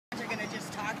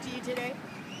today?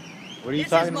 What are you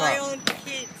talking about? This is my own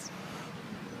kids.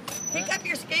 Pick up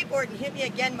your skateboard and hit me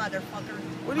again, motherfucker.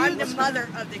 I'm the mother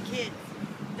of the kids.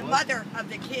 The mother of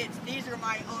the kids. These are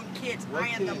my own kids. I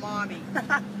am the mommy.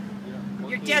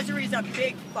 Your Desiree's a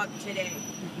big fuck today.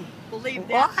 Believe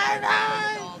that.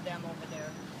 With all them over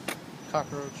there.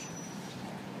 Cockroach.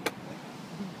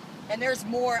 And there's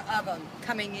more of them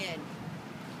coming in.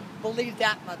 Believe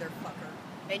that, motherfucker.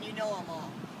 And you know them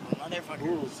all.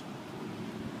 Motherfuckers.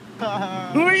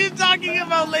 Who are you talking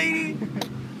about, lady?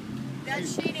 That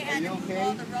Sheena had to move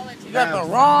all the relatives. You got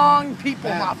the wrong people,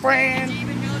 my friend.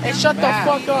 Hey, shut the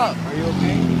fuck up. Are you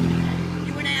okay?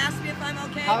 You want to ask me if I'm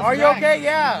okay? Are you okay?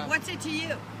 Yeah. What's it to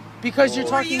you? Because you're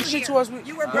talking shit to us.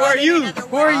 You were Who are you?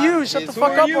 Who are you? Shut the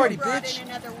fuck up already, bitch.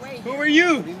 Who are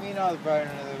you? What do you mean I was brought in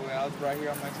another way? I was brought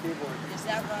here on my skateboard. Is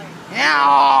that right?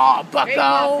 Yeah,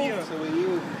 bucko. So were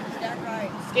you. Is that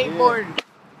right? Skateboard.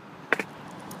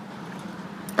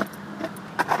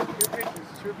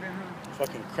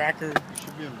 Fucking cracker. You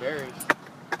should be embarrassed.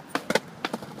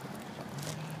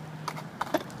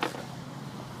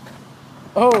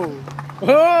 Oh.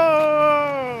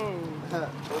 Oh.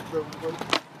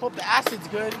 Hope the acid's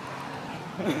good.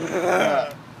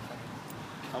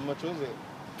 How much was it?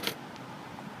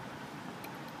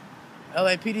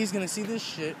 LAPD's gonna see this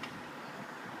shit.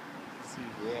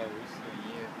 Yeah, we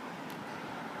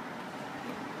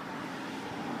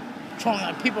see Trolling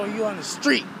like people you on the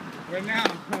street. Right now?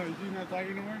 Is he not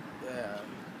talking anymore? Yeah.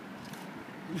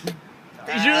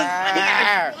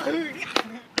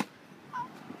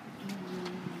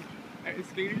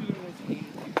 Skaters are the most hated.